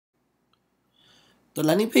The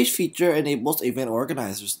landing page feature enables event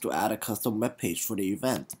organizers to add a custom web page for the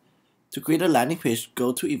event. To create a landing page,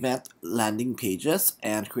 go to Event Landing Pages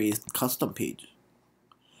and create custom page.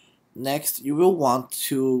 Next, you will want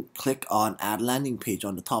to click on Add Landing Page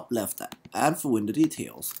on the top left and fill in the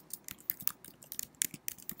details.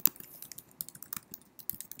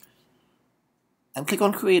 And click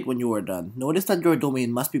on Create when you are done. Notice that your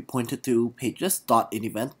domain must be pointed to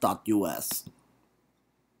pages.inevent.us.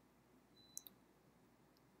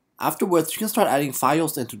 Afterwards, you can start adding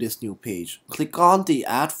files into this new page. Click on the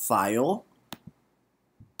Add File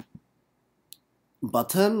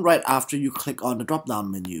button right after you click on the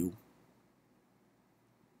drop-down menu.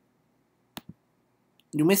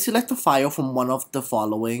 You may select a file from one of the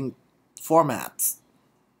following formats.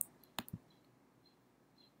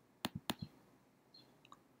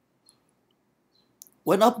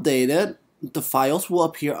 When updated, the files will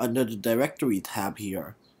appear under the Directory tab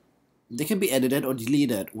here. They can be edited or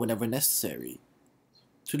deleted whenever necessary.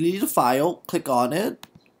 To delete a file, click on it,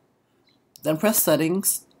 then press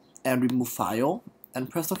Settings and Remove File, and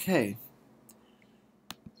press OK.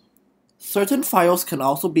 Certain files can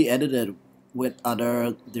also be edited with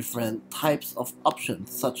other different types of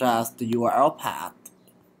options, such as the URL path